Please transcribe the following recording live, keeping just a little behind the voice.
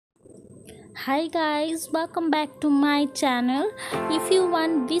Hi guys, welcome back to my channel. If you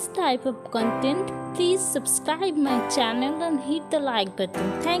want this type of content, please subscribe my channel and hit the like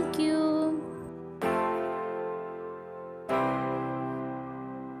button. Thank you.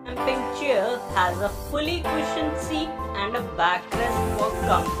 Camping chair has a fully cushioned seat and a backrest for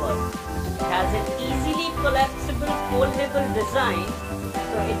comfort. It has an easily collapsible foldable design,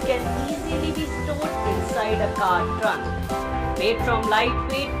 so it can easily be stored inside a car trunk. Made from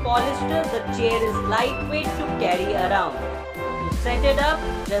lightweight polyester, the chair is lightweight to carry around. To set it up,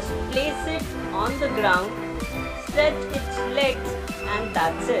 just place it on the ground, stretch its legs, and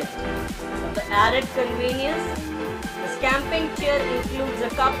that's it. For the added convenience, this camping chair includes a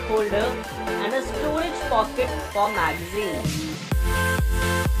cup holder and a storage pocket for magazines.